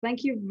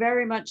Thank you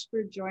very much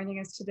for joining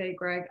us today,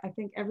 Greg. I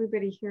think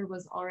everybody here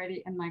was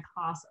already in my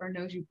class or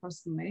knows you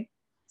personally.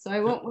 So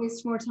I won't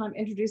waste more time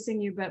introducing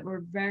you, but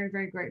we're very,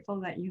 very grateful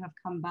that you have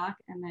come back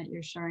and that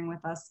you're sharing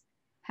with us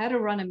how to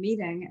run a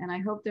meeting. And I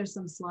hope there's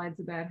some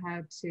slides about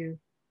how to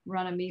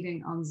run a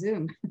meeting on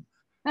Zoom.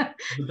 A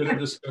bit of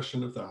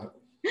discussion of that.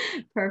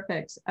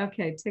 Perfect.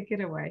 Okay, take it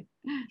away.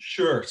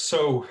 Sure.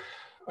 So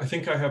I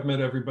think I have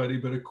met everybody,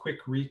 but a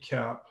quick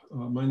recap.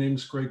 My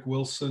name's Greg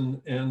Wilson,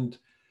 and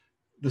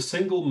the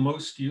single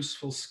most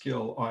useful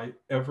skill I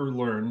ever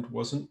learned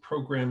wasn't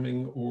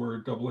programming or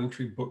double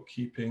entry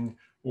bookkeeping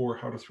or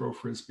how to throw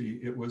frisbee.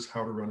 It was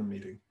how to run a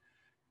meeting.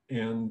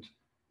 And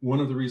one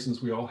of the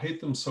reasons we all hate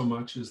them so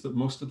much is that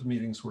most of the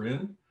meetings we're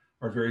in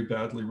are very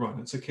badly run.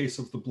 It's a case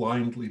of the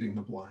blind leading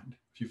the blind.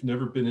 If you've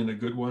never been in a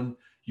good one,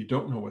 you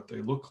don't know what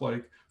they look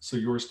like, so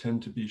yours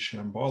tend to be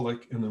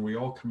shambolic, and then we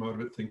all come out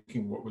of it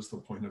thinking, what was the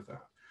point of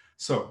that?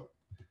 So,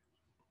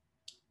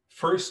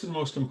 first and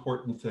most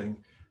important thing,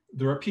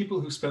 there are people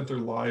who spent their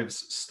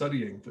lives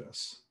studying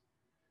this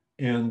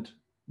and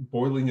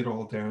boiling it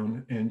all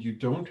down, and you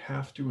don't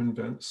have to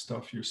invent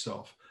stuff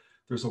yourself.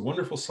 There's a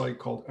wonderful site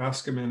called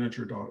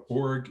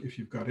askamanager.org. If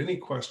you've got any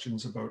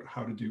questions about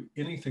how to do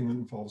anything that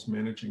involves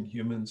managing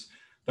humans,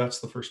 that's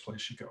the first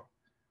place you go.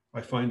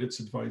 I find its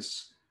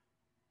advice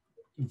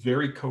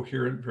very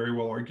coherent, very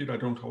well argued. I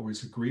don't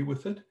always agree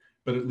with it,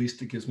 but at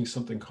least it gives me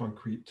something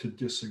concrete to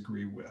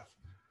disagree with.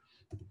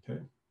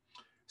 Okay,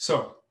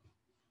 so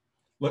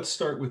let's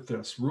start with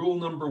this. Rule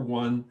number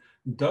one,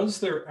 does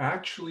there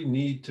actually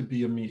need to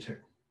be a meeting?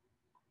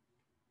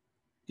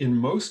 In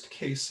most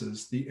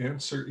cases, the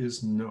answer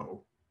is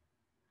no.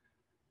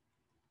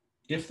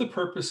 If the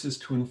purpose is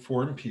to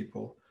inform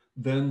people,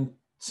 then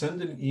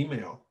send an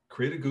email,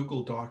 create a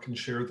Google Doc and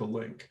share the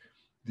link.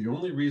 The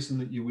only reason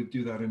that you would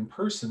do that in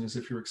person is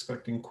if you're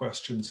expecting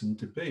questions and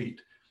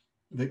debate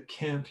that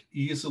can't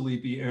easily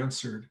be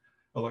answered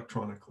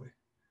electronically.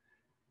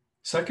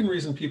 Second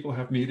reason people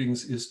have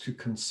meetings is to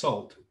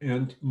consult,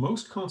 and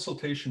most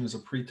consultation is a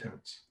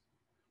pretense.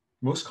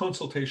 Most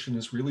consultation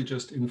is really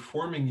just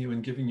informing you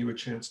and giving you a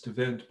chance to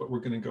vent, but we're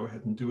going to go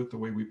ahead and do it the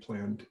way we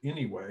planned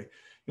anyway,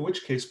 in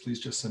which case,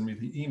 please just send me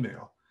the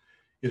email.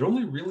 It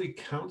only really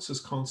counts as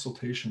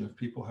consultation if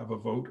people have a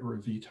vote or a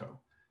veto.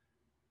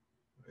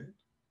 Right?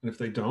 And if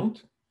they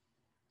don't,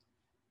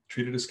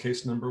 treat it as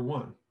case number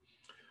one.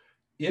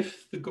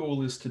 If the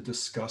goal is to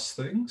discuss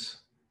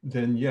things,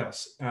 then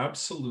yes,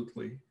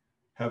 absolutely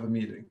have a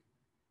meeting.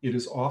 It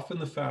is often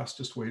the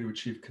fastest way to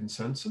achieve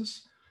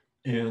consensus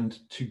and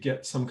to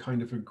get some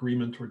kind of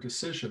agreement or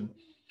decision,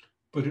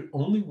 but it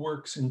only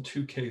works in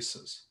two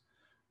cases.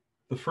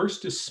 The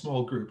first is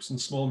small groups,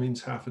 and small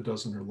means half a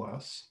dozen or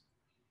less.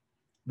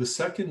 The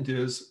second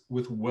is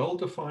with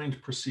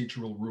well-defined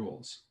procedural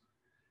rules.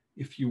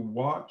 If you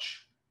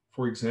watch,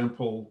 for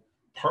example,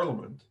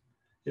 Parliament,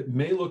 it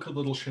may look a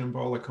little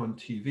shambolic on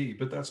TV,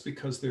 but that's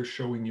because they're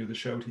showing you the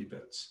shouty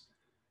bits.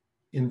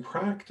 In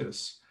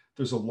practice,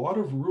 there's a lot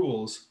of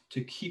rules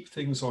to keep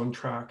things on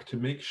track, to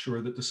make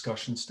sure that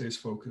discussion stays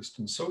focused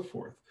and so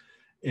forth.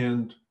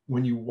 And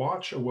when you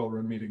watch a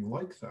well-run meeting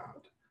like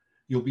that,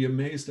 you'll be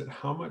amazed at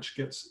how much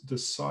gets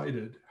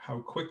decided, how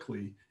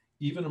quickly,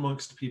 even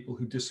amongst people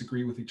who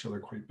disagree with each other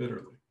quite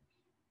bitterly.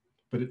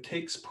 But it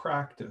takes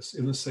practice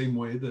in the same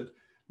way that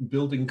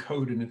building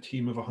code in a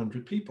team of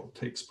 100 people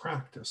takes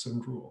practice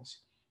and rules.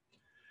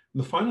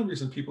 And the final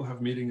reason people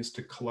have meetings is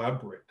to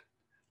collaborate.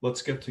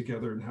 Let's get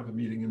together and have a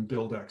meeting and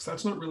build X.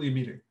 That's not really a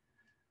meeting,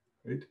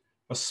 right?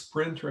 A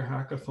sprint or a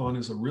hackathon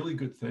is a really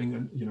good thing.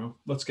 And,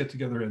 let's get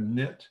together and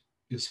knit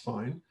is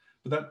fine,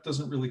 but that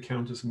doesn't really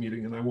count as a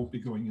meeting, and I won't be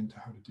going into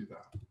how to do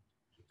that.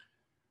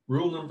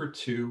 Rule number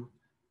two,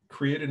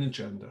 create an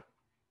agenda.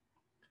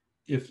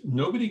 If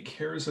nobody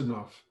cares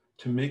enough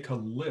to make a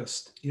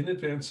list in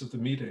advance of the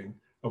meeting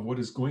of what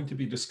is going to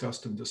be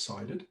discussed and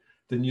decided,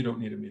 then you don't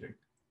need a meeting.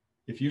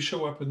 If you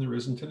show up and there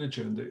isn't an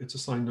agenda, it's a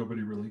sign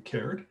nobody really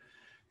cared,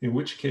 in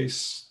which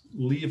case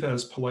leave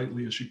as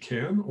politely as you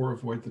can or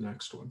avoid the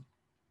next one.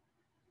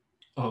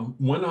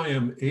 When I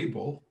am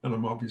able, and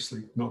I'm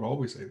obviously not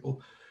always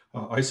able,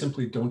 I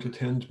simply don't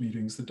attend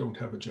meetings that don't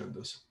have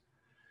agendas.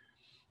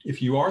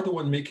 If you are the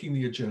one making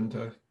the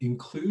agenda,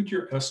 include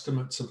your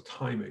estimates of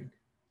timing.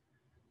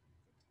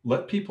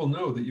 Let people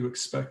know that you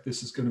expect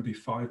this is going to be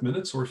 5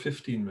 minutes or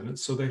 15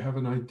 minutes so they have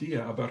an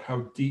idea about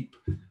how deep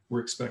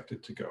we're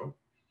expected to go.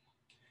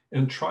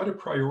 And try to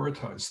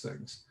prioritize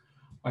things.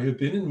 I have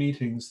been in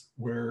meetings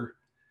where,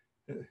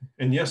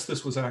 and yes,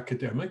 this was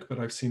academic, but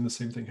I've seen the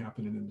same thing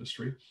happen in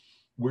industry,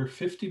 where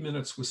 50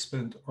 minutes was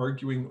spent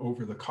arguing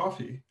over the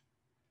coffee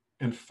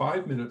and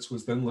 5 minutes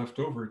was then left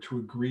over to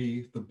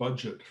agree the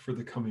budget for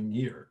the coming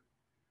year.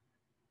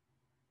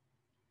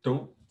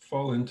 Don't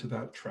fall into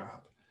that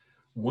trap.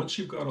 Once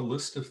you've got a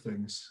list of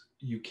things,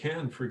 you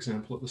can, for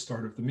example, at the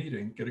start of the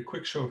meeting, get a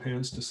quick show of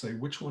hands to say,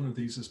 which one of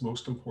these is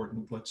most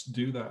important? Let's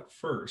do that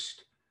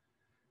first.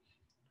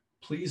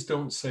 Please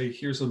don't say,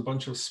 here's a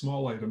bunch of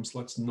small items,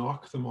 let's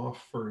knock them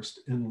off first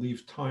and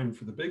leave time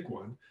for the big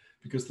one,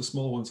 because the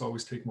small ones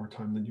always take more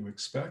time than you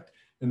expect.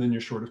 and then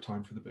you're short of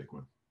time for the big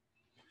one.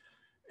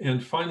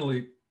 And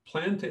finally,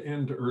 plan to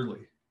end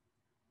early.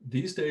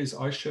 These days,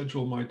 I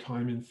schedule my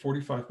time in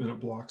 45-minute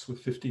blocks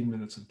with 15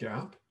 minutes of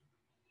gap.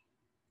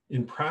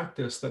 In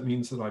practice, that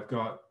means that I've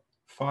got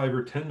 5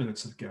 or 10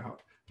 minutes of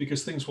gap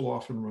because things will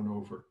often run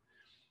over.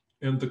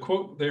 And the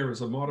quote there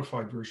is a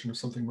modified version of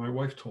something my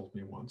wife told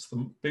me once.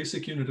 The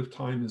basic unit of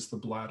time is the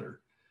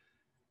bladder.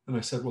 And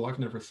I said, well, I've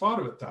never thought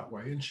of it that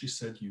way. And she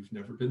said, you've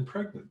never been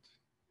pregnant.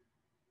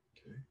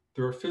 Okay.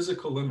 There are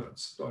physical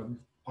limits.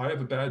 I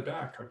have a bad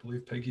back. I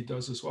believe Peggy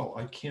does as well.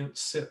 I can't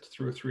sit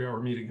through a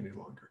 3-hour meeting any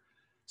longer.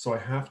 So I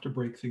have to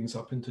break things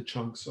up into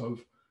chunks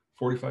of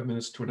 45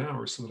 minutes to an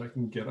hour so that I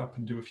can get up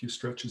and do a few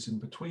stretches in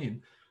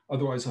between.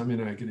 Otherwise, I'm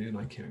in agony and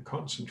I can't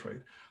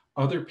concentrate.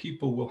 Other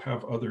people will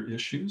have other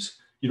issues.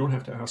 You don't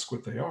have to ask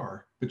what they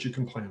are, but you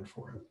can plan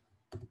for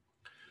it.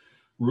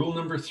 Rule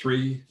number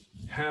 3,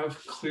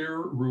 have clear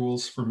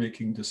rules for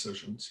making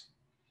decisions.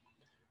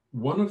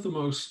 One of the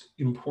most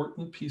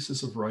important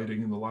pieces of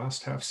writing in the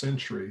last half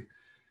century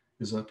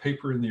is a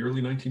paper in the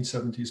early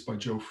 1970s by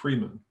Joe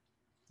Freeman,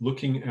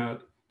 looking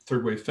at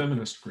third wave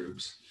feminist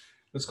groups.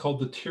 It's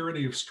called The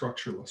Tyranny of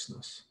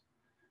Structurelessness.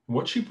 And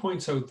what she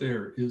points out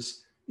there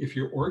is if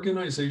your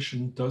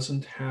organization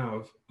doesn't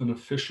have an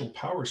official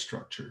power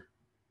structure,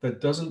 that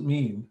doesn't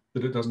mean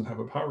that it doesn't have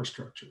a power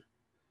structure.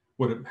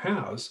 What it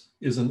has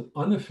is an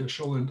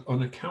unofficial and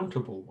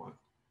unaccountable one.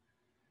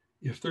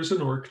 If there's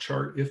an org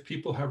chart, if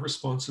people have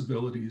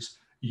responsibilities,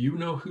 you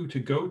know who to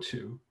go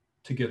to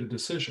get a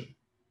decision.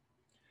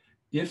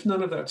 If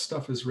none of that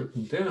stuff is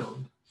written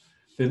down,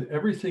 then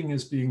everything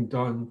is being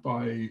done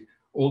by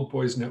old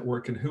boys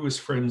network and who is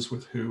friends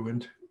with who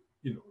and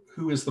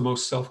who is the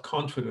most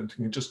self-confident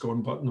and can just go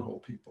and buttonhole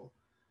people.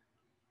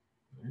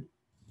 Right?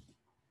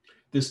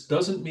 This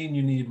doesn't mean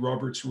you need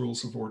Robert's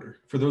Rules of Order.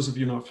 For those of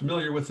you not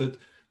familiar with it,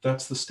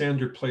 that's the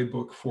standard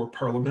playbook for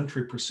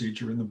parliamentary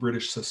procedure in the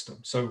British system.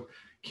 So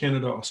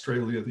Canada,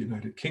 Australia, the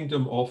United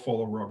Kingdom all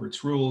follow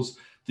Robert's Rules.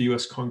 The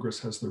US Congress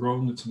has their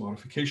own. It's a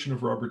modification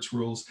of Robert's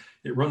Rules.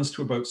 It runs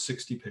to about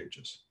 60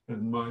 pages.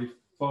 And my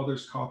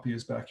father's copy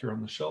is back here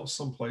on the shelf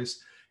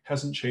someplace.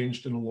 Hasn't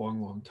changed in a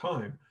long, long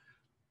time.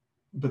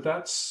 But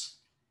that's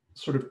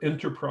sort of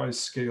enterprise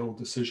scale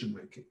decision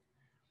making.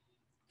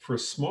 For a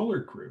smaller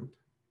group,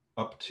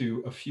 up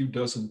to a few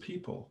dozen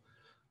people,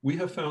 we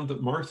have found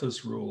that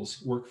Martha's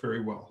rules work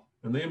very well.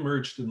 And they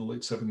emerged in the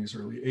late 70s,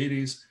 early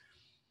 80s.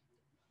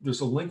 There's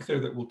a link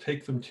there that will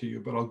take them to you,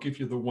 but I'll give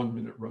you the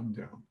 1-minute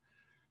rundown.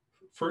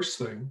 First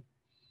thing,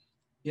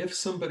 if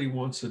somebody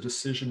wants a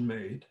decision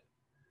made,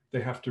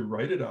 they have to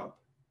write it up,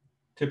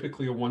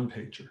 typically a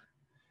 1-pager.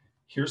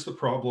 Here's the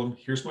problem,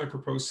 here's my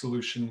proposed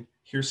solution,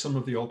 here's some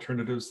of the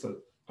alternatives that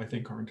I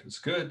think aren't as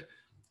good,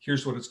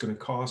 here's what it's going to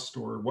cost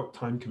or what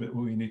time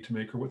commitment we need to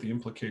make or what the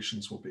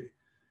implications will be,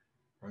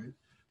 right?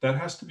 That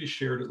has to be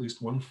shared at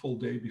least 1 full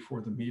day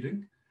before the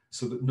meeting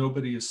so that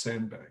nobody is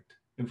sandbagged.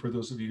 And for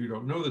those of you who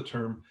don't know the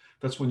term,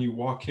 that's when you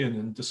walk in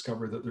and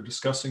discover that they're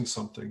discussing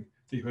something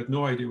that you had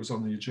no idea was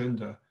on the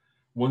agenda.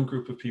 One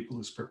group of people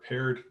is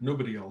prepared,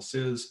 nobody else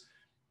is.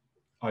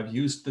 I've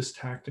used this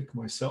tactic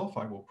myself.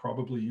 I will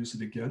probably use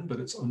it again, but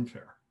it's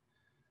unfair.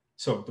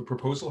 So the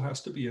proposal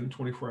has to be in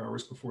 24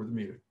 hours before the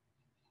meeting.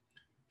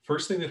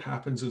 First thing that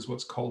happens is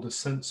what's called a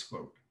sense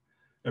vote.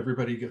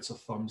 Everybody gets a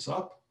thumbs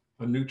up,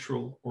 a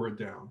neutral, or a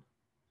down.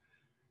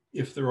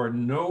 If there are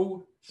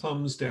no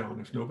thumbs down,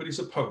 if nobody's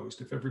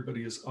opposed, if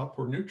everybody is up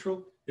or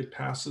neutral, it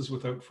passes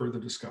without further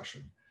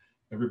discussion.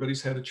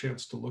 Everybody's had a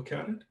chance to look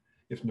at it.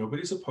 If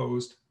nobody's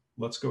opposed,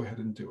 let's go ahead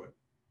and do it.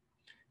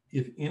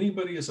 If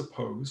anybody is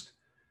opposed,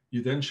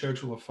 you then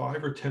schedule a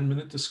 5 or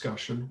 10-minute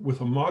discussion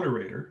with a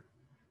moderator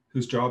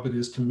whose job it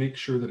is to make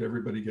sure that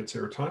everybody gets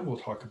airtime. We'll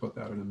talk about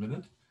that in a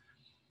minute.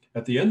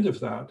 At the end of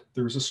that,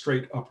 there is a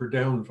straight up or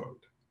down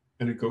vote,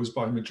 and it goes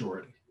by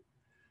majority.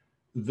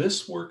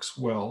 This works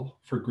well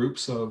for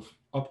groups of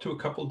up to a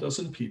couple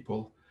dozen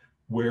people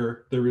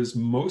where there is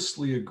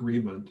mostly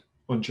agreement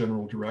on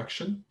general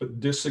direction, but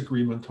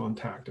disagreement on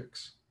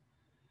tactics.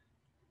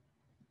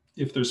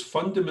 If there's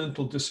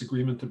fundamental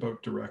disagreement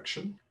about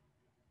direction,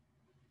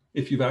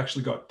 if you've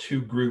actually got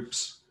 2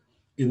 groups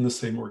in the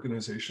same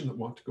organization that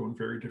want to go in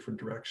very different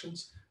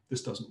directions,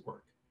 this doesn't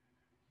work.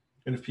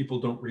 And if people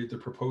don't read the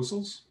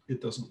proposals,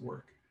 it doesn't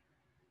work.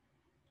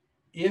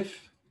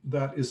 If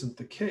that isn't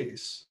the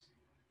case,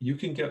 you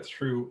can get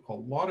through a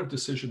lot of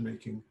decision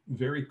making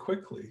very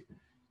quickly,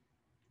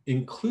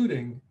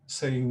 including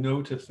saying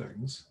no to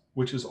things,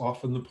 which is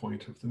often the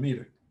point of the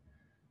meeting.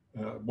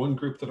 One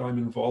group that I'm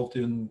involved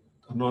in,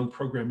 a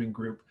non-programming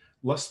group,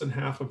 less than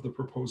half of the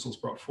proposals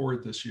brought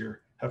forward this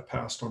year have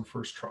passed on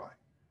first try.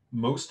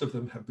 Most of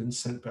them have been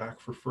sent back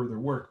for further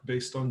work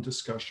based on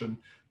discussion,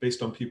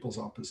 based on people's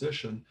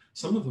opposition.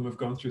 Some of them have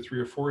gone through 3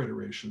 or 4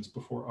 iterations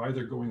before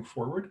either going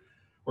forward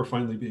or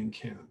finally being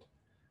canned.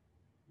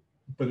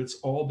 But it's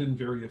all been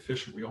very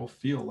efficient. We all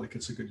feel like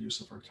it's a good use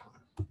of our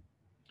time.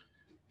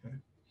 Okay.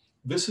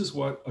 This is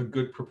what a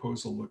good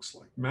proposal looks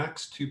like.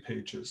 Max 2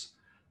 pages,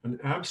 an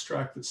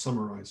abstract that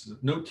summarizes it.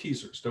 No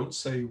teasers. Don't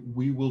say,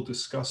 we will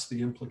discuss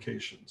the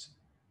implications.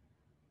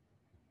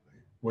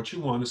 What you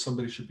want is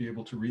somebody should be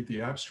able to read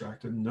the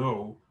abstract and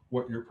know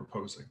what you're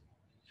proposing.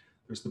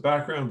 There's the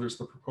background, there's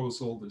the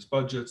proposal, there's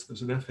budgets,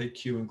 there's an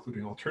FAQ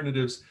including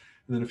alternatives,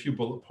 and then a few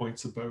bullet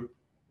points about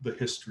the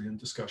history and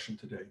discussion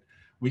to date.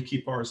 We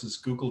keep ours as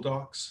Google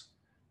Docs.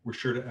 We're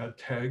sure to add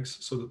tags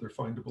so that they're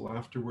findable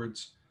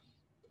afterwards.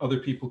 Other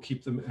people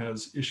keep them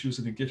as issues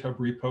in a GitHub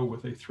repo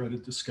with a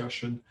threaded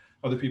discussion.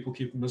 Other people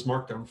keep them as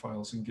markdown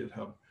files in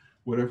GitHub.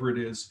 Whatever it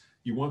is,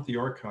 you want the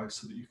archive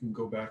so that you can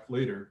go back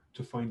later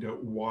to find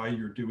out why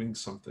you're doing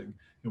something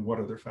and what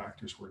other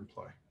factors were in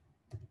play.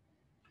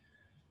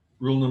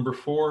 Rule number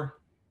 4,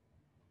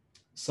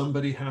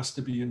 somebody has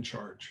to be in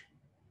charge.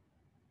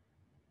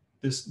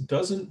 This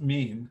doesn't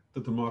mean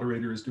that the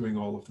moderator is doing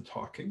all of the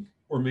talking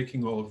or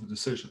making all of the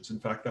decisions. In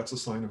fact, that's a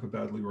sign of a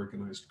badly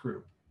organized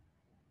group.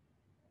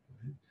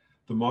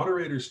 The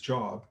moderator's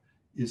job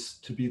is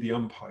to be the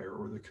umpire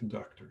or the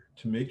conductor,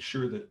 to make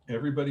sure that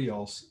everybody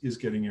else is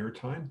getting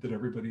airtime, that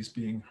everybody's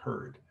being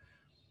heard.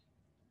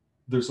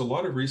 There's a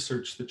lot of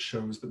research that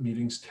shows that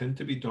meetings tend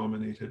to be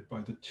dominated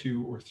by the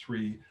 2 or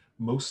 3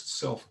 most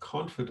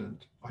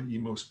self-confident, i.e.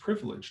 most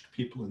privileged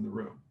people in the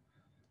room.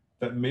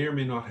 That may or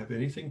may not have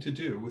anything to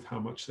do with how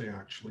much they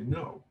actually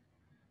know.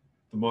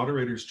 The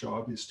moderator's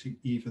job is to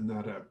even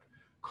that out.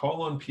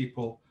 Call on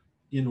people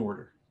in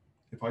order.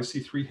 If I see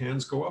 3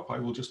 hands go up, I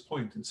will just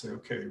point and say,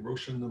 okay,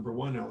 Roshan number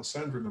 1,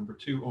 Alessandra number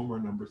 2, Omar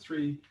number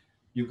 3,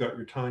 you've got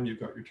your time, you've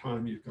got your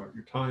time, you've got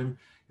your time.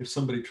 If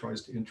somebody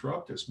tries to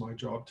interrupt, it's my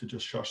job to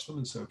just shush them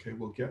and say, okay,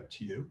 we'll get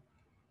to you.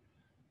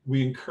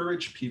 We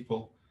encourage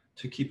people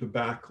to keep a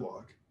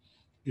backlog.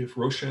 If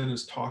Roshan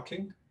is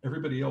talking,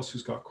 everybody else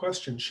who's got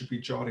questions should be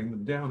jotting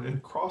them down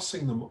and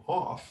crossing them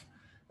off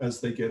as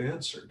they get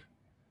answered,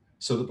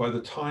 so that by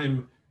the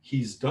time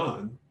he's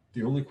done,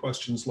 the only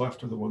questions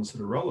left are the ones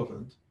that are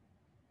relevant.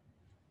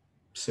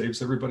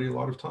 Saves everybody a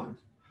lot of time.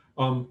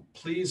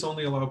 Please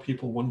only allow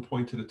people 1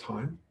 point at a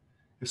time.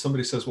 If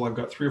somebody says, well, I've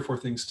got 3 or 4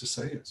 things to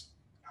say, it's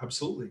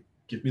absolutely,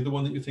 give me the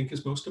one that you think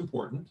is most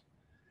important,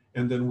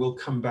 and then we'll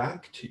come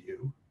back to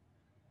you,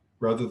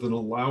 rather than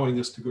allowing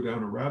us to go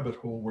down a rabbit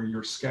hole where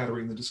you're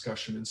scattering the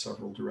discussion in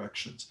several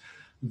directions.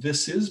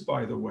 This is,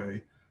 by the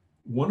way,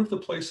 one of the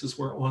places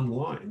where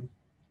online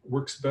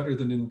works better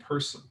than in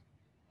person.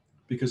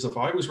 Because if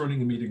I was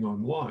running a meeting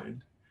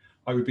online,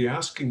 I would be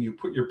asking you,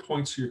 put your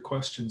points or your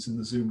questions in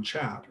the Zoom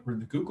chat or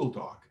in the Google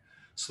Doc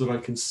so that I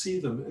can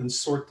see them and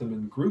sort them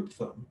and group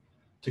them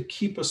to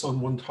keep us on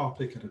one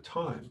topic at a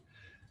time.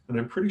 And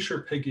I'm pretty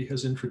sure Peggy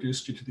has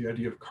introduced you to the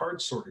idea of card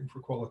sorting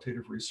for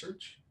qualitative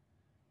research.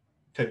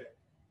 Okay,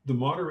 the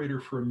moderator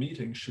for a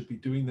meeting should be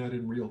doing that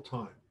in real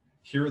time.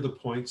 Here are the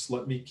points,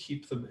 let me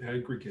keep them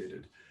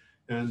aggregated.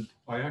 And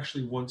I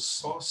actually once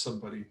saw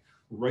somebody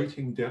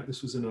writing down,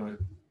 this was in a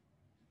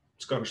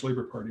Scottish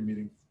Labour Party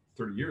meeting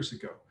 30 years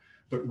ago,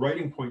 but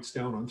writing points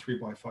down on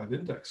 3x5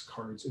 index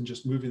cards and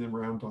just moving them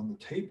around on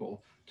the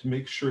table to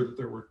make sure that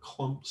there were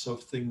clumps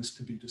of things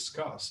to be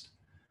discussed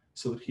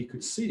so that he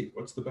could see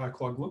what's the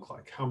backlog look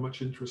like, how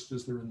much interest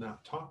is there in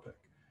that topic.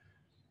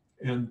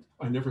 And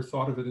I never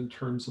thought of it in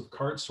terms of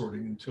card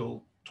sorting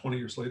until 20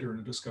 years later in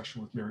a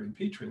discussion with Marion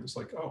Petrie. And it's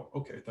like, oh,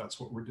 okay, that's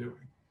what we're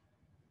doing.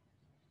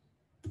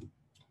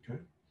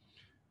 Okay.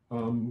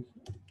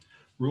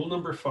 Rule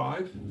number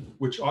 5,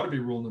 which ought to be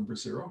rule number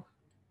 0.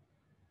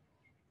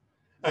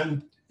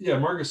 And yeah,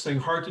 Margaret's saying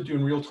hard to do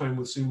in real time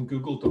with Zoom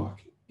Google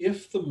Doc.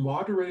 If the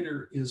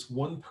moderator is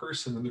one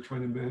person and they're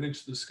trying to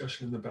manage the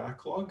discussion in the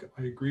backlog,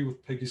 I agree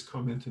with Peggy's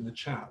comment in the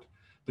chat.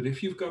 But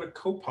if you've got a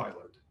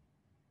co-pilot,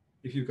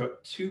 if you've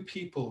got 2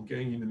 people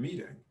ganging a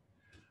meeting,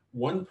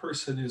 one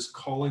person is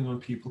calling on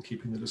people,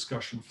 keeping the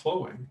discussion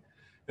flowing,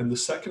 and the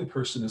second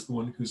person is the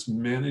one who's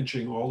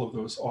managing all of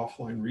those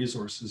offline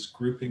resources,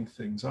 grouping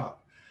things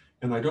up.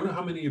 And I don't know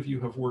how many of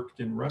you have worked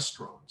in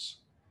restaurants,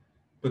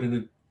 but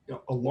in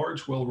a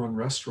large, well-run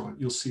restaurant,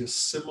 you'll see a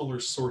similar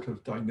sort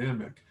of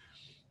dynamic.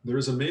 There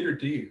is a maitre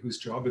d' whose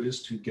job it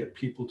is to get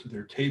people to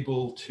their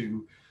table,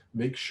 to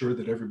make sure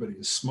that everybody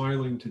is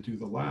smiling, to do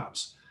the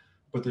laps.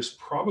 But there's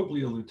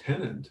probably a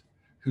lieutenant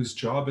whose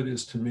job it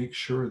is to make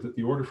sure that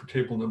the order for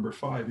table number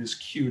 5 is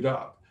queued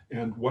up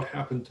and what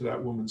happened to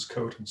that woman's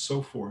coat and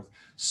so forth,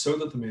 so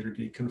that the maitre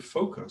d' can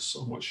focus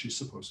on what she's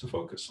supposed to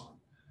focus on.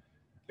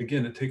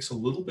 Again, it takes a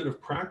little bit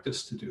of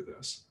practice to do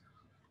this,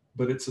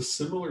 but it's a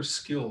similar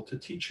skill to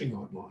teaching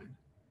online.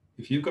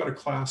 If you've got a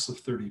class of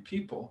 30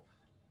 people,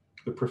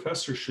 the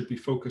professor should be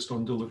focused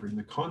on delivering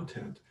the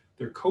content.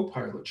 Their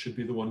co-pilot should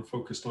be the one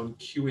focused on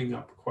queuing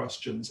up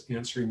questions,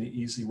 answering the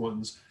easy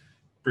ones,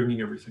 bringing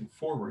everything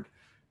forward.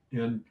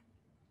 And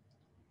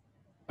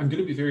I'm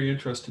going to be very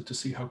interested to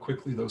see how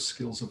quickly those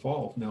skills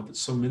evolve now that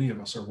so many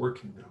of us are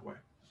working that way.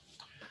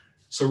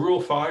 So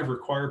rule 5,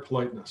 require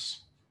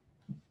politeness.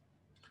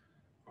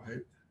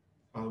 Right?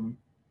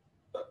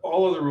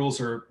 All other rules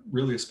are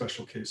really a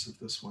special case of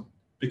this one,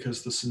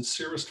 because the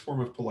sincerest form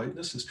of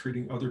politeness is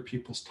treating other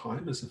people's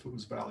time as if it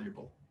was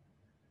valuable.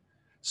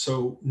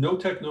 So no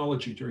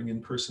technology during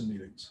in-person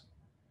meetings.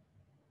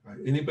 Right?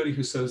 Anybody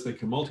who says they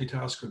can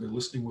multitask or they're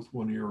listening with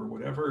one ear or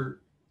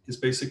whatever is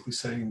basically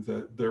saying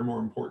that they're more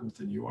important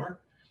than you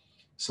are.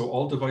 So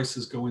all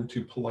devices go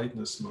into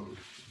politeness mode.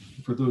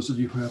 For those of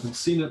you who haven't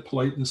seen it,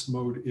 politeness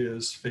mode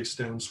is face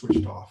down,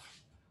 switched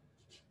off,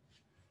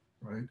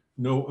 right?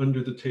 No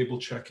under the table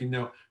checking.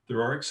 Now,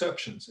 there are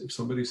exceptions. If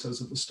somebody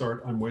says at the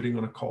start, I'm waiting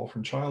on a call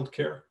from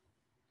childcare,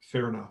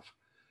 fair enough.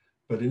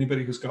 But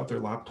anybody who's got their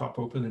laptop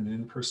open in an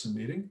in-person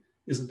meeting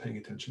isn't paying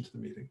attention to the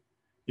meeting.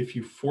 If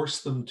you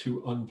force them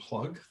to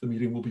unplug, the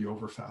meeting will be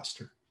over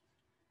faster,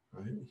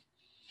 right?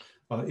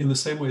 In the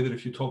same way that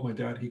if you told my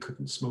dad he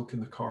couldn't smoke in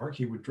the car,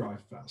 he would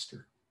drive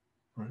faster,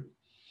 right?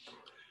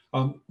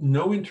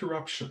 No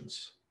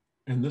interruptions.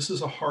 And this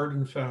is a hard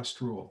and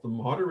fast rule. The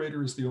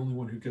moderator is the only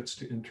one who gets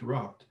to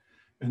interrupt,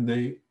 and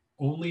they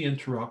only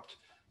interrupt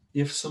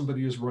if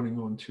somebody is running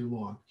on too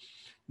long.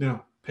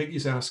 Now,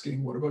 Peggy's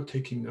asking, what about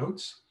taking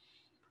notes?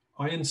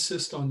 I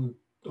insist on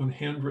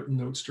handwritten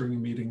notes during a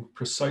meeting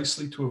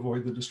precisely to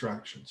avoid the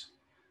distractions.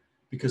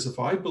 Because if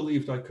I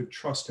believed I could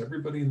trust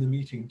everybody in the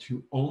meeting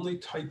to only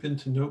type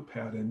into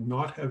Notepad and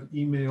not have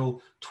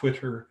email,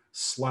 Twitter,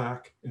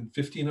 Slack, and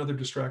 15 other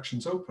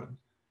distractions open,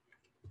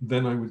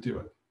 then I would do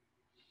it.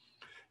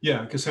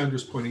 Yeah,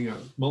 Cassandra's pointing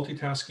out,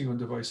 multitasking on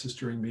devices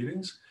during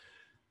meetings.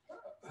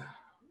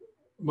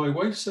 My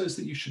wife says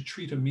that you should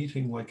treat a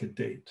meeting like a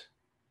date.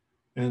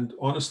 And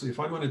honestly,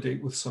 if I'm on a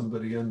date with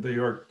somebody and they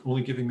are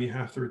only giving me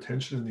half their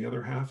attention and the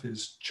other half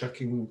is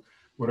checking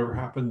whatever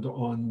happened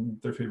on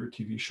their favorite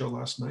TV show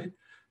last night,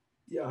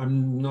 yeah,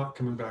 I'm not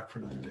coming back for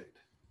another date,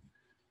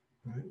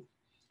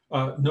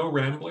 right? No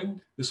rambling.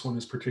 This one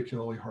is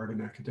particularly hard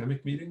in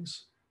academic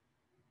meetings.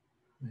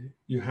 Right?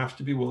 You have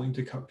to be willing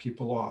to cut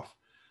people off.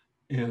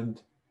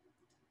 And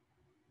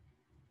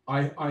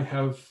I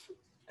have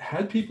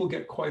had people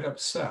get quite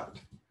upset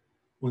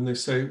when they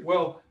say,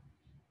 well,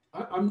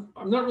 I'm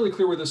not really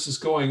clear where this is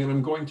going, and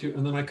I'm going to,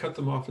 and then I cut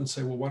them off and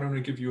say, well, why don't I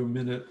give you a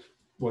minute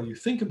while you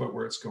think about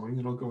where it's going,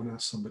 and I'll go and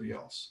ask somebody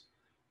else.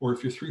 Or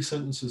if you're 3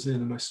 sentences in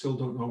and I still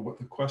don't know what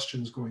the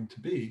question's going to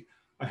be,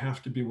 I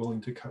have to be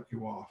willing to cut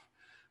you off.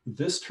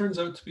 This turns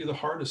out to be the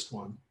hardest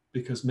one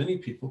because many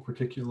people,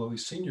 particularly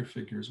senior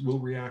figures, will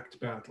react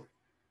badly.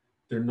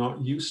 They're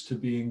not used to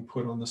being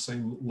put on the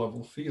same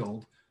level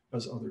field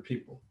as other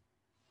people.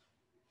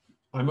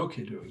 I'm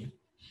okay doing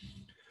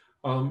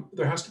it.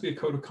 There has to be a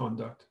code of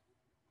conduct.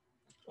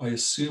 I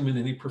assume in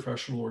any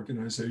professional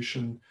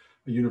organization,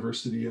 a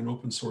university, an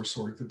open source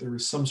org, that there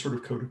is some sort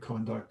of code of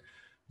conduct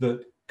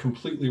that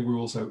completely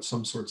rules out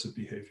some sorts of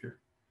behavior.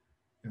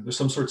 There's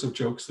some sorts of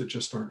jokes that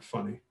just aren't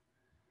funny.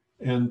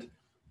 And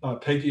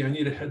Peggy, I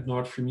need a head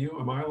nod from you.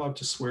 Am I allowed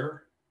to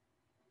swear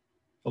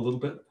a little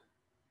bit?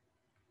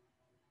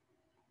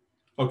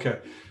 Okay.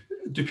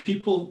 Do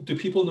people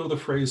know the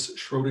phrase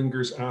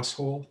Schrodinger's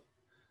asshole?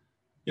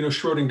 You know,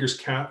 Schrodinger's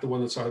cat, the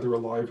one that's either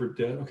alive or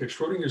dead. Okay,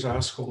 Schrodinger's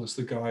asshole is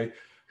the guy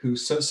who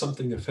says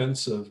something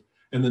offensive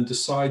and then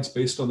decides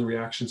based on the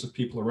reactions of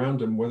people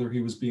around him whether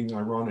he was being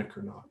ironic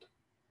or not.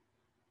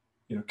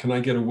 You know, can I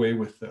get away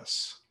with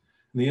this?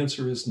 And the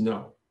answer is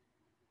no,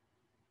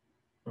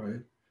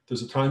 right?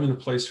 There's a time and a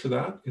place for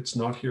that. It's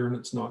not here and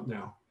it's not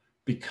now.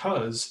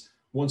 Because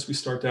once we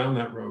start down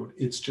that road,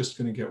 it's just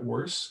going to get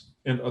worse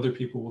and other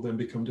people will then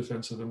become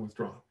defensive and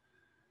withdrawn.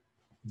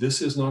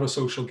 This is not a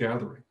social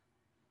gathering.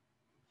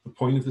 The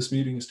point of this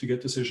meeting is to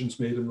get decisions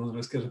made and then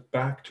let's get it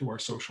back to our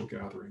social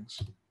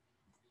gatherings.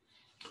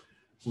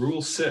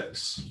 Rule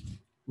 6,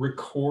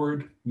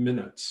 record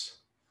minutes.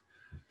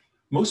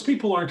 Most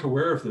people aren't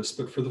aware of this,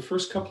 but for the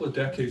first couple of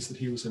decades that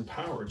he was in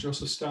power,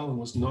 Joseph Stalin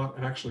was not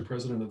actually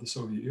president of the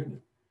Soviet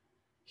Union.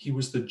 He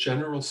was the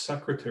general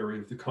secretary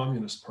of the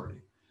Communist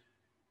Party.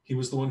 He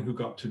was the one who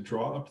got to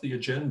draw up the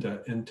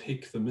agenda and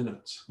take the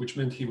minutes, which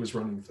meant he was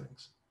running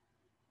things.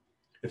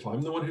 If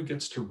I'm the one who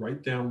gets to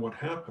write down what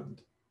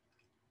happened,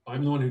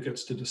 I'm the one who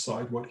gets to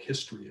decide what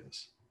history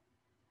is.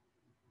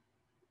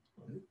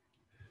 Right?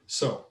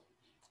 So,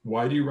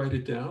 why do you write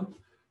it down?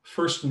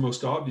 First and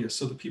most obvious,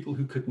 so the people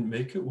who couldn't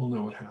make it will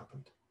know what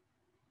happened.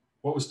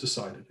 What was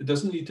decided? It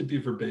doesn't need to be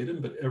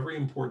verbatim, but every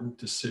important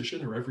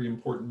decision or every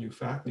important new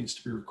fact needs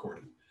to be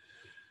recorded.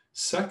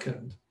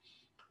 Second,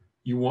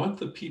 you want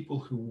the people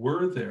who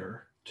were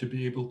there to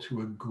be able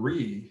to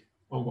agree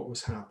on what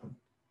was happening.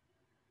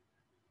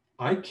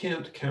 I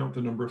can't count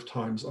the number of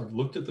times I've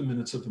looked at the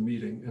minutes of the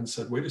meeting and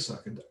said, wait a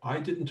second, I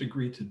didn't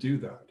agree to do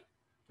that.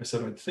 I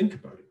said I'd think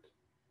about it.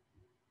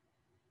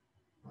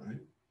 Right?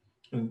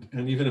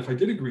 And even if I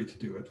did agree to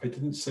do it, I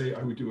didn't say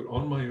I would do it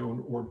on my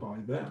own or by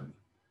them.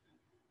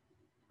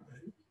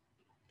 Right?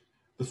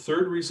 The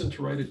third reason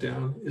to write it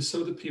down is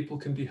so that people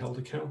can be held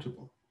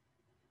accountable.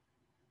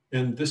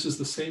 And this is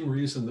the same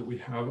reason that we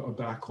have a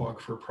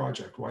backlog for a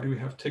project. Why do we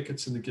have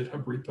tickets in the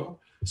GitHub repo?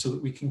 So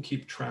that we can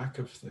keep track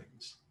of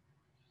things.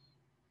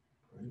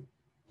 Right?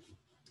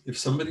 If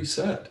somebody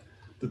said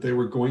that they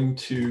were going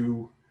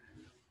to,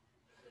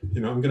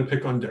 I'm going to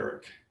pick on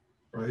Derek,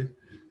 right?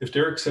 If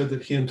Derek said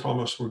that he and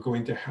Thomas were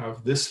going to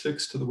have this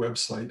fixed to the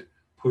website,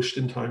 pushed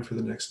in time for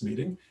the next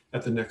meeting,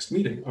 at the next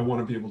meeting, I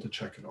want to be able to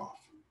check it off.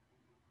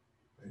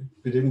 Right?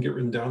 If it didn't get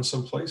written down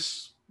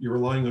someplace, you're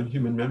relying on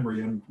human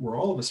memory, and we're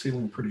all of us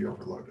feeling pretty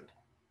overloaded.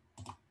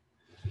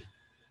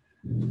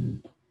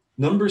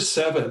 Number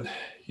 7,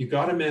 you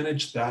got to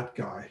manage that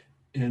guy.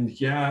 And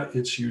yeah,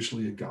 it's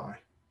usually a guy.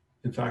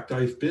 In fact,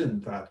 I've been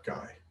that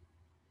guy.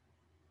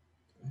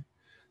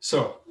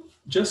 So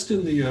just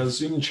in the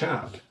Zoom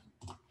chat,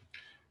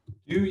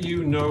 do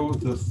you know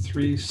the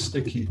 3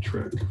 sticky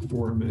trick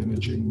for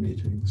managing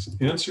meetings?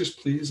 Answers,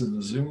 please, in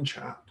the Zoom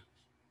chat.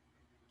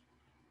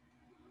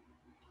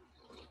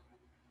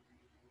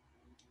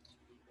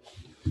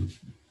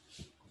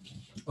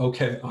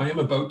 Okay, I am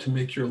about to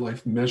make your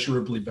life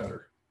measurably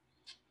better.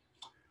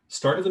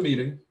 Start of the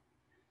meeting,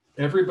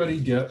 everybody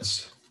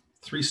gets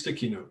 3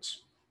 sticky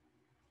notes,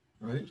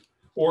 right?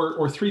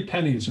 Or 3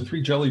 pennies or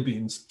 3 jelly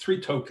beans, 3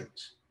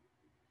 tokens,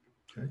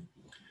 okay?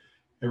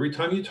 Every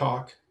time you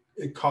talk,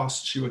 it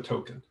costs you a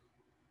token.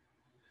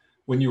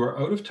 When you are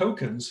out of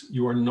tokens,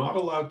 you are not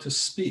allowed to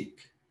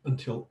speak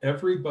until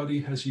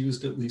everybody has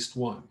used at least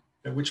one,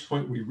 at which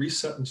point we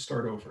reset and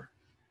start over.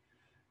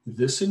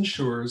 This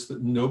ensures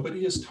that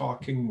nobody is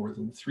talking more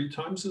than 3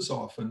 times as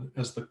often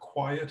as the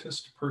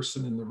quietest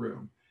person in the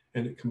room,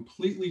 and it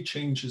completely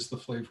changes the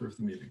flavor of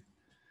the meeting.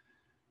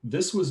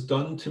 This was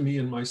done to me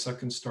in my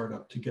second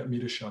startup to get me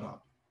to shut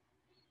up.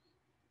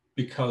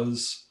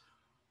 Because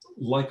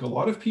like a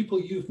lot of people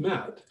you've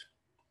met,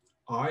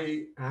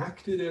 I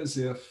acted as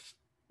if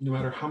no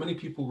matter how many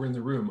people were in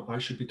the room, I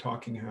should be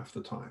talking half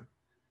the time.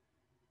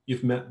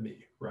 You've met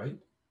me, right?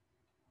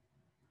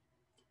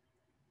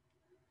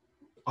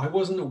 I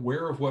wasn't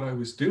aware of what I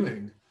was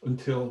doing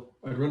until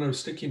I'd run out of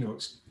sticky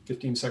notes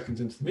 15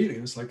 seconds into the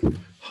meeting. It's like,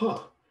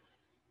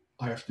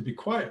 I have to be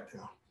quiet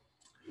now.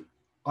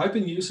 I've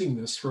been using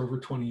this for over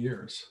 20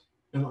 years,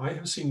 and I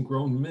have seen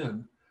grown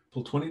men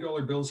pull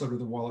 $20 bills out of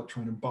their wallet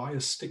trying to buy a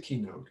sticky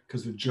note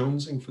because they're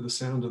jonesing for the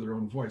sound of their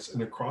own voice.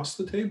 And across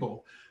the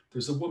table,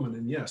 there's a woman,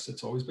 and yes,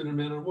 it's always been a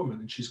man and a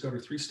woman, and she's got her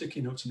 3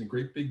 sticky notes and a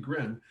great big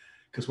grin,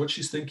 because what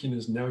she's thinking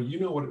is, now you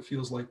know what it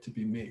feels like to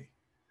be me.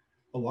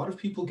 A lot of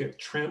people get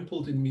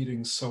trampled in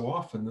meetings so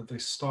often that they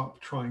stop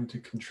trying to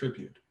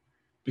contribute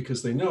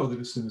because they know that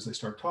as soon as they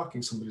start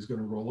talking, somebody's going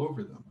to roll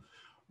over them.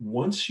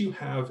 Once you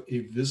have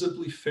a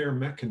visibly fair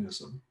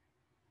mechanism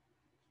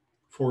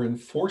for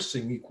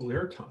enforcing equal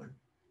airtime,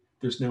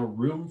 there's now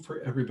room for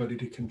everybody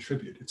to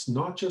contribute. It's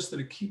not just that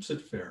it keeps it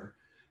fair,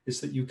 it's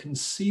that you can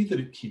see that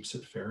it keeps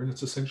it fair, and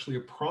it's essentially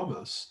a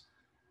promise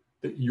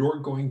that you're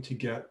going to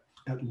get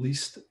at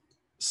least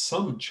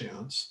some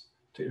chance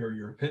to air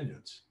your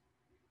opinions.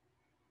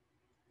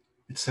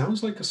 It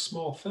sounds like a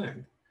small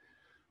thing,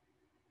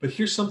 but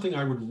here's something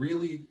I would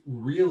really,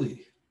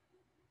 really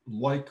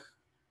like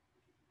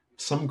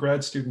some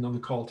grad student on the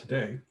call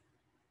today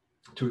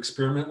to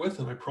experiment with,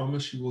 and I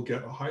promise you will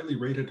get a highly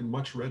rated and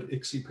much read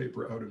ICSE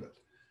paper out of it.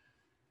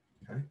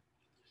 Okay.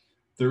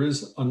 There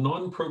is a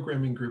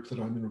non-programming group that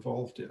I'm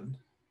involved in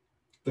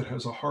that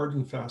has a hard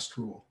and fast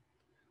rule: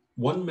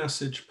 1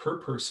 message per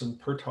person,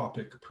 per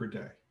topic, per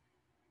day.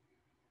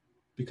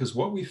 Because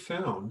what we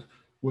found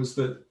was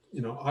that,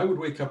 I would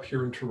wake up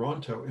here in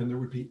Toronto and there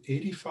would be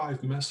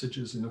 85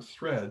 messages in a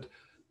thread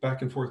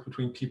back and forth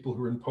between people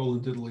who are in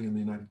Poland, Italy, and the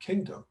United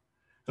Kingdom.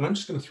 And I'm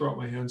just going to throw out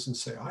my hands and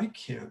say, I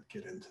can't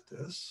get into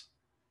this.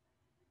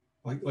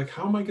 Like,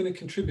 how am I going to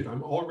contribute?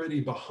 I'm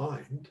already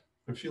behind.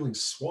 I'm feeling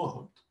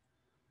swamped,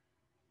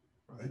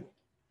 right?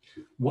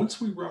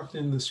 Once we rocked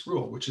in this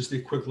rule, which is the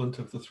equivalent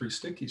of the 3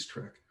 stickies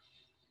trick,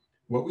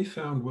 what we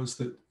found was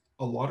that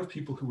a lot of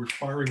people who were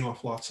firing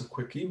off lots of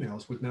quick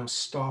emails would now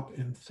stop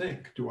and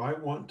think, do I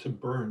want to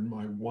burn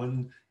my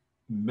 1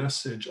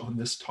 message on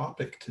this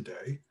topic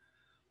today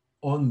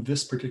on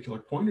this particular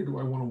point, or do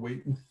I want to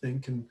wait and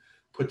think and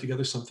put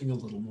together something a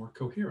little more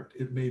coherent?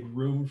 It made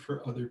room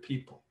for other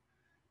people.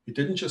 It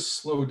didn't just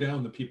slow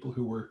down the people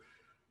who were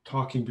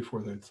talking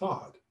before they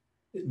thought.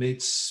 It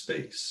made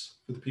space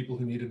for the people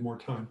who needed more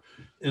time.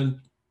 And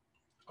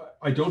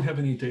I don't have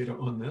any data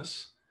on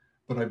this,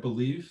 but I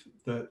believe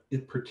that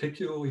it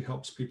particularly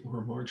helps people who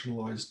are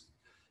marginalized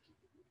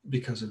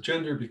because of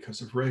gender, because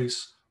of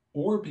race,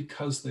 or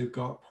because they've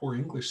got poor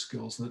English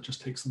skills and it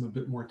just takes them a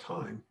bit more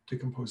time to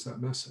compose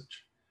that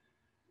message.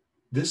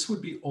 This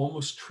would be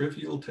almost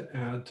trivial to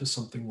add to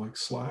something like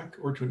Slack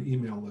or to an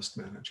email list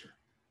manager.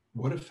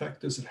 What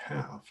effect does it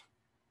have?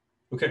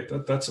 Okay,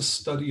 that's a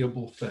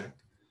studyable thing,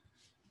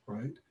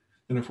 right?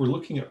 And if we're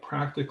looking at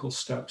practical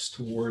steps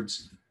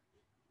towards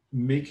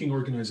making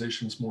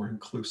organizations more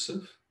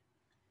inclusive,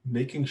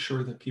 making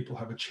sure that people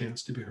have a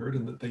chance to be heard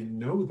and that they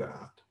know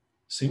that,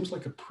 seems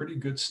like a pretty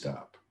good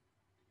step.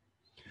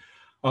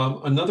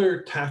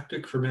 Another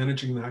tactic for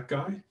managing that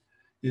guy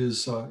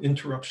is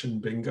interruption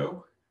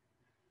bingo.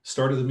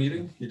 Start of the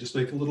meeting, you just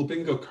make a little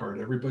bingo card.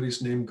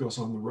 Everybody's name goes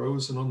on the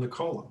rows and on the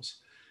columns.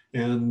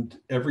 And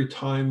every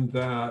time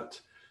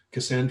that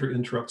Cassandra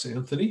interrupts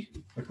Anthony,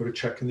 I put a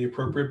check in the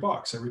appropriate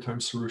box. Every time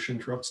Sarush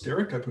interrupts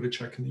Derek, I put a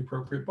check in the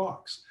appropriate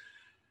box.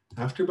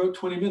 After about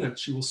 20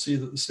 minutes, you will see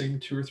that the same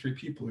 2 or 3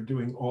 people are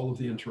doing all of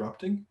the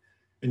interrupting.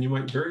 And you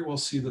might very well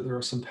see that there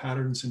are some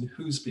patterns in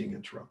who's being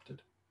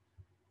interrupted.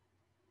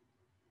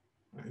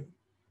 Right?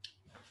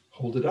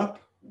 Hold it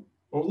up.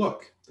 Oh,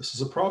 look, this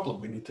is a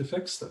problem. We need to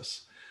fix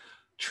this.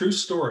 True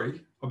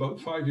story, about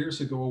 5 years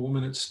ago, a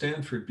woman at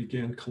Stanford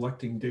began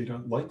collecting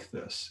data like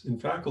this in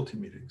faculty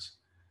meetings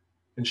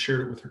and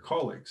shared it with her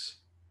colleagues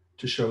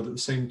to show that the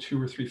same 2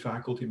 or 3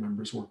 faculty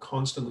members were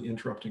constantly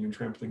interrupting and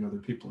trampling other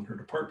people in her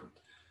department.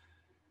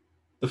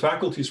 The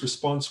faculty's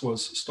response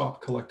was,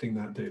 stop collecting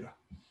that data.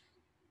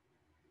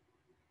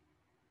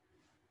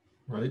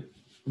 Right?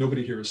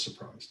 Nobody here is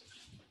surprised.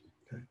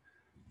 Okay.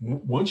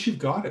 Once you've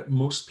got it,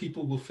 most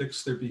people will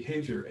fix their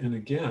behavior. And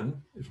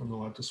again, if I'm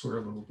allowed to swear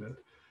a little bit,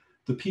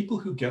 the people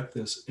who get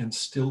this and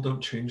still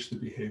don't change the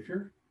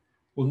behavior,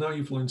 well, now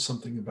you've learned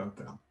something about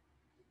them.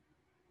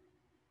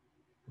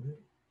 Right?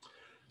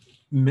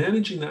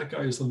 Managing that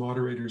guy is the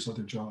moderator's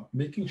other job,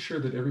 making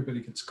sure that everybody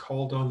gets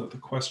called on, that the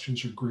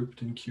questions are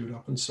grouped and queued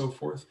up and so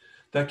forth.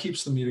 That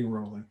keeps the meeting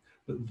rolling.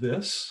 But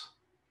this,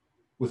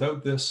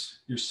 without this,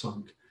 you're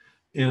sunk.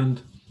 And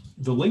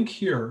the link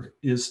here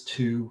is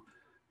to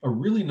a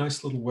really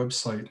nice little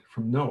website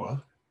from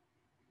NOAA,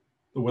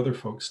 the weather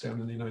folks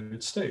down in the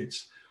United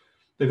States.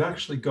 They've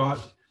actually got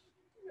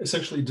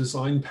essentially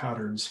design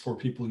patterns for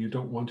people you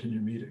don't want in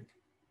your meeting,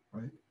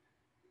 right?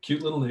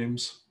 Cute little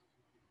names,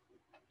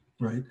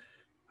 right?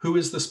 Who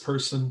is this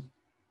person?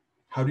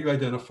 How do you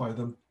identify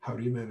them? How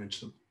do you manage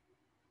them,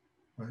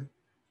 right?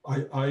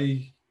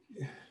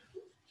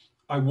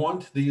 I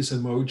want these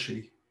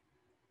emoji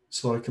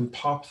so I can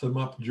pop them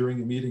up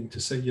during a meeting to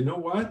say, you know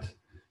what?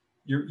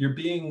 You're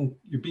being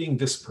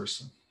this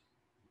person,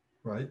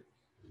 right?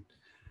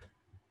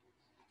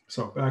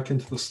 So back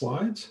into the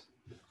slides.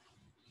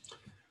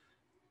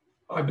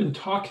 I've been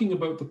talking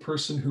about the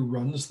person who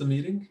runs the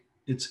meeting.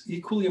 It's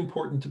equally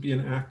important to be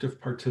an active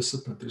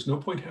participant. There's no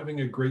point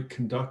having a great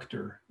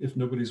conductor if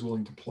nobody's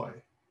willing to play,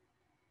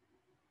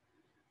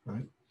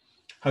 right?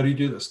 How do you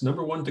do this?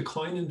 Number one,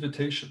 decline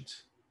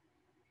invitations.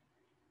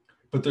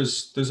 But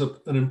there's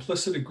an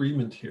implicit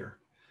agreement here.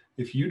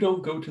 If you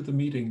don't go to the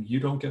meeting,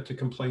 you don't get to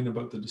complain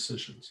about the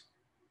decisions,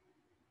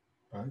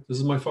 right? This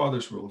is my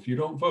father's rule. If you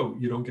don't vote,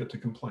 you don't get to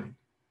complain.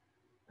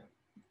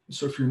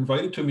 So if you're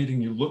invited to a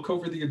meeting, you look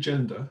over the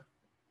agenda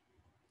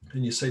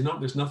and you say, no,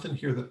 there's nothing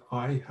here that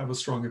I have a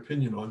strong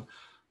opinion on.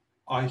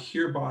 I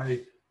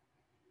hereby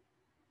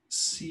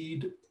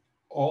cede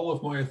all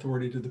of my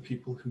authority to the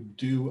people who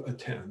do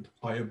attend.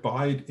 I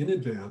abide in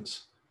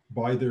advance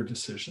by their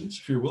decisions.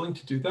 If you're willing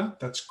to do that,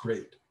 that's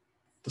great.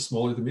 The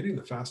smaller the meeting,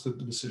 the faster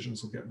the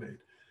decisions will get made.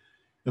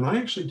 And I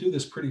actually do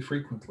this pretty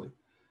frequently.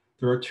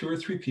 There are 2 or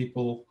 3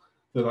 people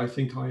that I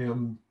think I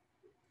am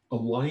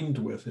aligned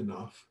with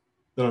enough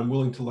that I'm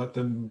willing to let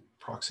them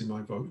proxy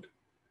my vote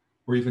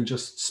or even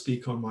just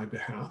speak on my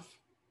behalf.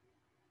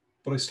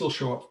 But I still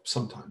show up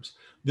sometimes.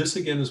 This,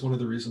 again, is one of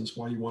the reasons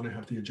why you want to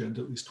have the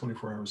agenda at least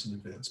 24 hours in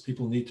advance.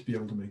 People need to be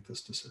able to make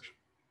this decision,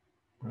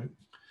 right?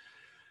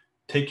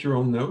 Take your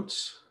own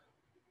notes.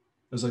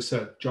 As I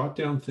said, jot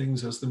down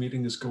things as the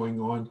meeting is going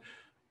on.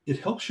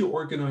 It helps you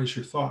organize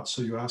your thoughts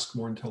so you ask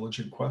more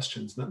intelligent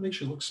questions. That makes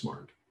you look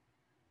smart.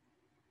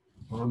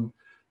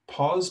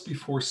 Pause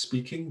before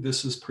speaking.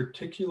 This is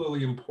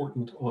particularly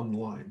important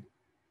online.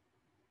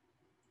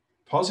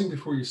 Pausing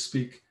before you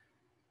speak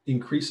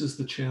increases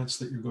the chance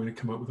that you're going to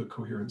come out with a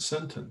coherent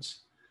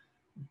sentence.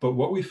 But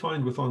what we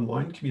find with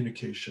online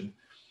communication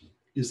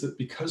is that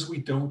because we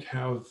don't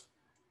have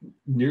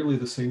nearly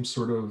the same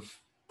sort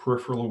of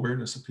peripheral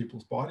awareness of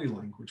people's body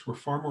language, we're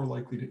far more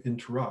likely to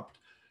interrupt.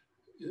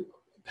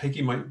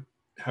 Peggy might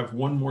have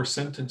one more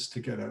sentence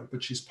to get out,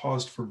 but she's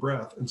paused for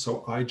breath. And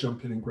so I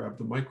jump in and grab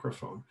the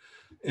microphone.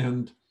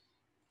 And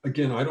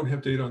again, I don't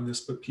have data on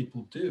this, but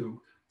people do,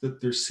 that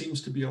there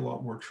seems to be a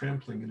lot more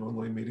trampling in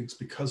online meetings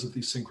because of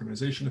these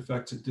synchronization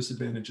effects. It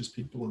disadvantages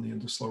people in the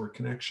end of slower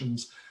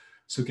connections.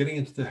 So getting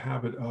into the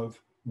habit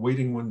of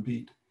waiting one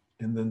beat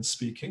and then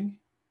speaking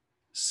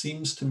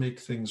seems to make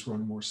things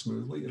run more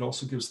smoothly. It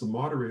also gives the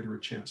moderator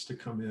a chance to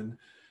come in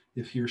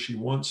if he or she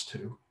wants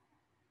to,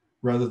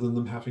 rather than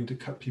them having to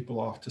cut people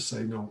off to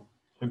say, no,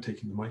 I'm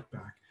taking the mic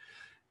back.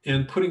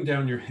 And putting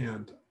down your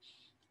hand.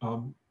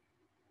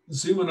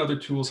 Zoom and other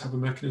tools have a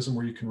mechanism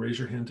where you can raise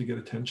your hand to get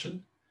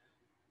attention.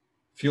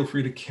 Feel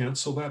free to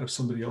cancel that if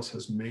somebody else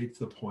has made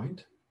the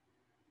point.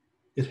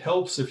 It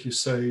helps if you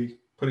say,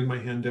 putting my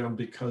hand down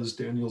because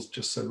Daniel's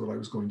just said what I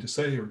was going to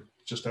say or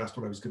just asked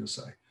what I was going to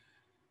say.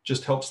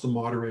 Just helps the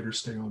moderator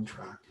stay on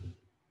track.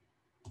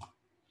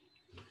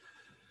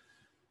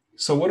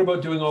 So what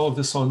about doing all of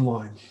this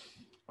online?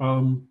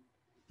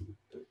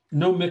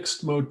 No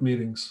mixed mode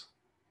meetings.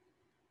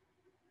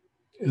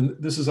 And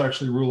this is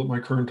actually a rule at my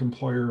current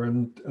employer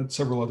and at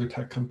several other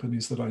tech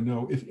companies that I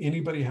know. If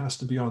anybody has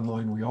to be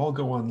online, we all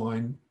go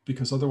online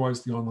because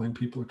otherwise the online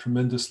people are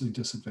tremendously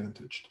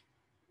disadvantaged.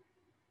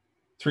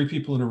 3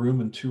 people in a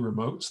room and 2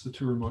 remotes, the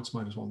 2 remotes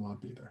might as well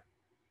not be there.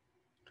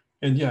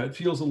 And yeah, it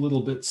feels a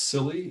little bit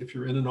silly if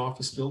you're in an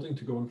office building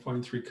to go and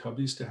find 3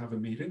 cubbies to have a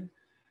meeting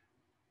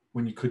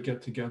when you could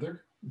get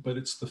together, but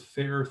it's the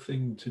fair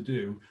thing to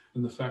do.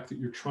 And the fact that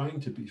you're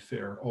trying to be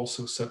fair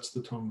also sets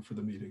the tone for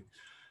the meeting.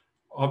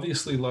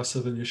 Obviously less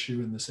of an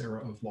issue in this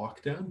era of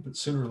lockdown, but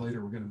sooner or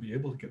later we're going to be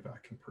able to get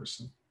back in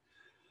person.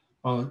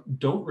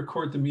 Don't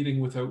record the meeting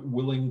without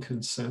willing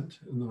consent,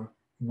 and the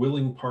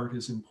willing part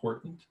is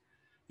important.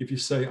 If you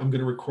say, I'm going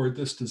to record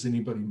this, does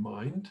anybody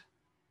mind?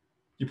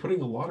 You're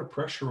putting a lot of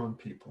pressure on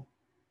people.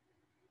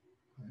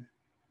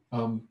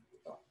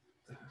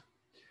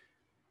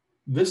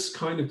 This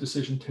kind of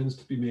decision tends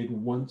to be made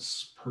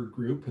once per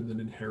group and then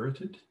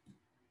inherited,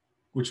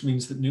 which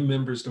means that new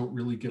members don't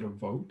really get a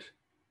vote.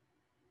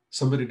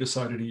 Somebody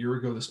decided a year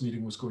ago this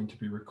meeting was going to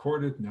be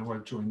recorded. Now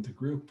I've joined the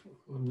group.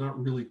 I'm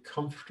not really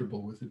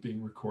comfortable with it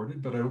being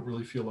recorded, but I don't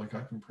really feel like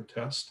I can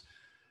protest.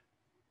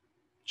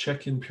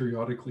 Check in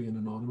periodically and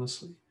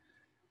anonymously.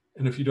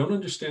 And if you don't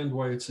understand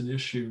why it's an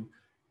issue,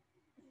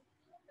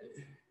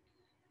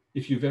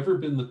 if you've ever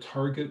been the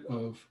target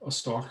of a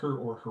stalker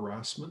or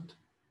harassment,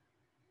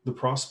 the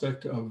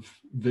prospect of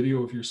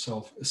video of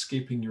yourself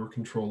escaping your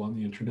control on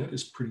the internet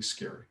is pretty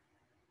scary.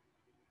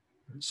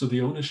 So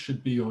the onus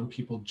should be on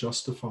people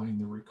justifying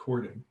the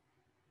recording,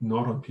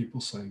 not on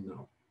people saying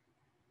no.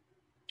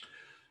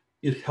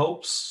 It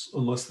helps,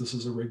 unless this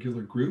is a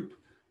regular group,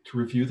 to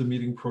review the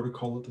meeting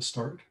protocol at the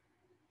start.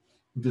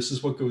 This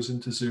is what goes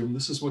into Zoom.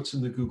 This is what's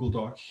in the Google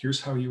Doc. Here's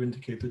how you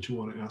indicate that you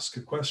want to ask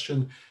a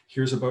question.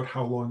 Here's about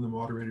how long the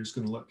moderator is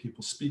going to let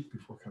people speak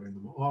before cutting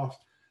them off.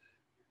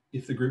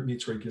 If the group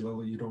meets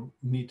regularly, you don't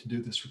need to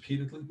do this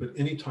repeatedly, but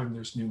anytime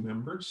there's new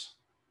members,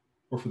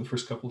 or for the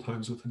first couple of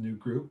times with a new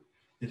group,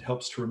 it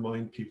helps to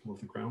remind people of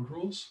the ground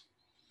rules.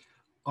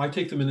 I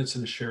take the minutes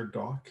in a shared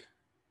doc.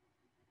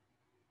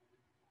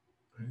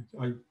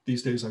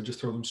 These days, I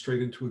just throw them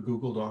straight into a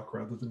Google Doc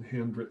rather than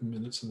handwritten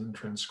minutes and then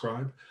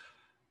transcribe.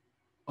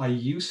 I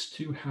used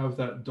to have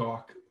that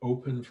doc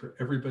open for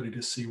everybody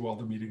to see while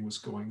the meeting was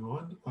going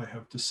on. I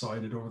have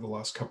decided over the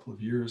last couple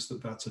of years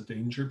that that's a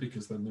danger,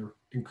 because then they're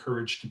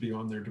encouraged to be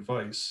on their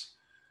device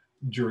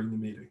during the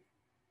meeting,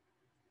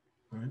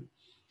 right?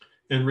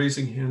 And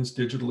raising hands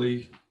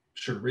digitally,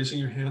 sure, raising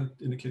your hand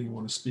indicating you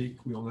want to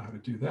speak, we all know how to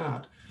do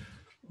that.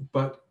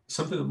 But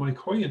something that Mike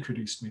Hoy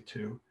introduced me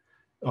to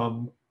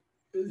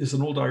is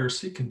an old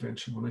IRC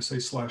convention. When I say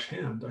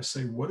 /hand, I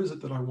say, what is it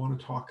that I want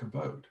to talk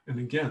about? And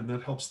again,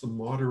 that helps the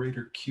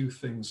moderator cue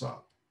things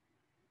up,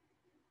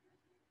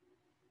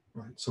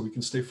 right? So we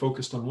can stay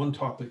focused on one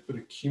topic, but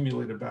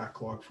accumulate a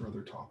backlog for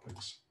other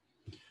topics.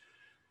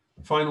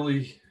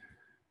 Finally,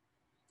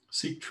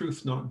 seek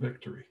truth, not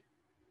victory,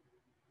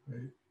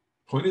 right?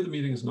 Point of the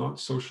meeting is not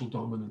social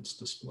dominance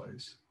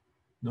displays.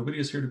 Nobody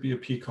is here to be a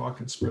peacock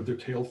and spread their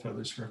tail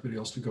feathers for everybody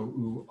else to go,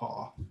 ooh,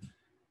 ah.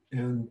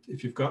 And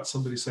if you've got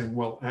somebody saying,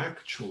 well,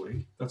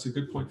 actually, that's a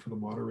good point for the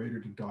moderator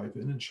to dive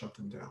in and shut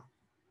them down,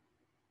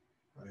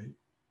 right?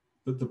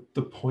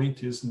 The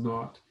point is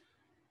not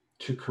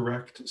to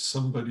correct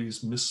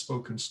somebody's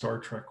misspoken Star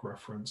Trek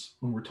reference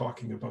when we're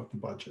talking about the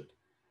budget,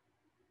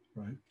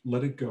 right?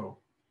 Let it go.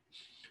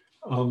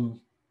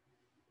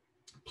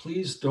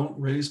 Please don't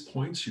raise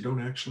points you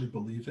don't actually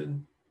believe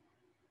in.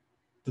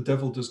 The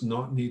devil does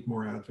not need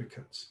more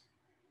advocates.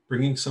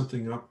 Bringing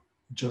something up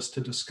just to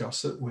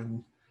discuss it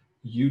when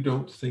you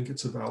don't think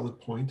it's a valid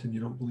point and you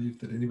don't believe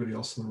that anybody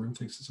else in the room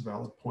thinks it's a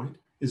valid point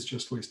is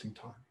just wasting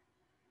time,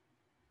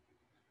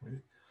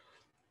 right?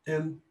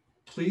 And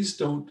please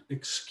don't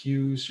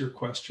excuse your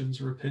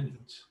questions or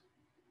opinions,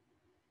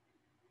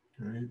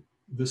 right?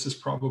 This is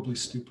probably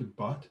stupid,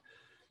 but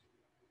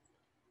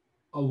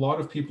a lot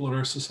of people in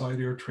our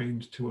society are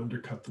trained to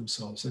undercut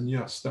themselves. And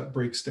yes, that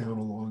breaks down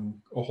along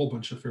a whole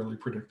bunch of fairly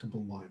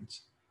predictable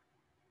lines,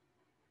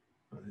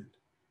 right?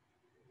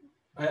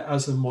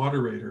 As a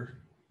moderator,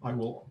 I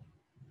will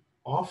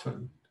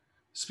often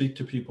speak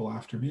to people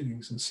after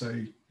meetings and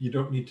say, you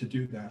don't need to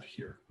do that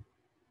here.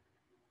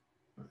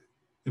 Right?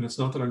 And it's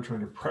not that I'm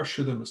trying to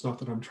pressure them. It's not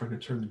that I'm trying to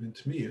turn them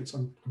into me. It's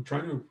I'm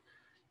trying to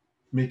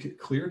make it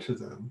clear to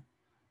them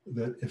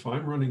that if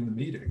I'm running the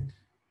meeting,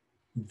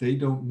 they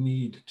don't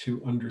need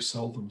to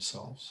undersell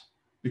themselves,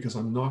 because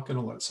I'm not going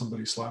to let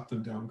somebody slap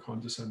them down,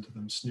 condescend to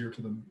them, sneer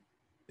to them,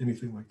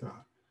 anything like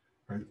that,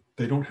 right?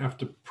 They don't have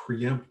to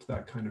preempt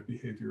that kind of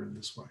behavior in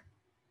this way.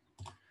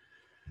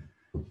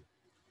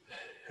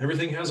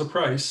 Everything has a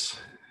price.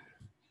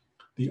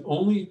 The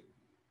only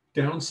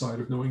downside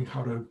of knowing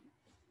how to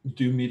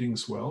do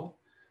meetings well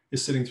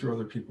is sitting through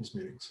other people's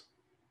meetings.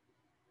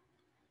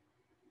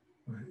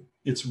 Right?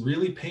 It's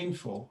really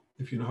painful,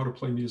 if you know how to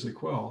play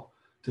music well,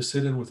 to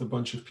sit in with a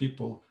bunch of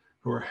people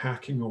who are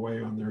hacking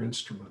away on their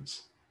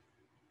instruments.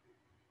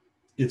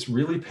 It's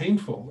really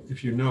painful,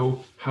 if you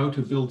know how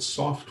to build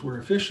software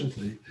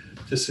efficiently,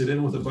 to sit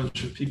in with a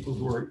bunch of people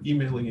who are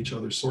emailing each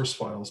other source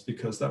files,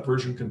 because that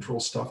version control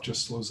stuff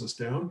just slows us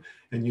down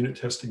and unit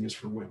testing is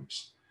for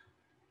wimps,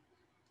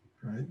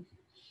 right?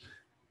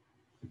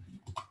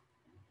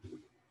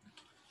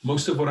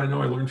 Most of what I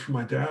know I learned from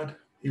my dad.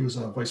 He was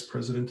a vice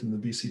president in the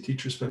BC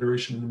Teachers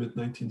Federation in the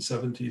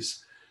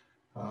mid-1970s.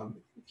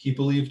 He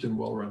believed in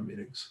well-run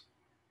meetings.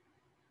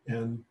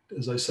 And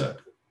as I said,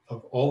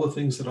 of all the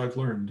things that I've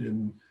learned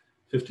in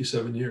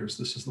 57 years,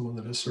 this is the one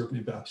that has served me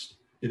best.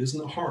 It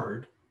isn't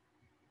hard.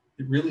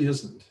 It really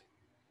isn't.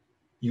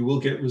 You will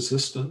get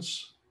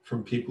resistance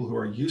from people who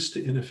are used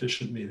to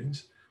inefficient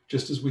meetings.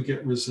 just as we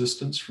get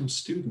resistance from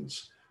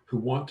students who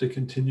want to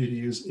continue to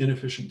use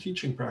inefficient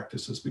teaching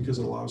practices because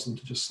it allows them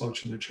to just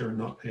slouch in their chair and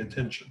not pay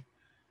attention,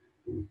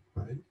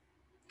 right?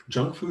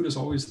 Junk food is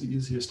always the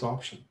easiest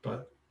option,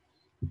 but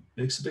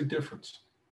makes a big difference.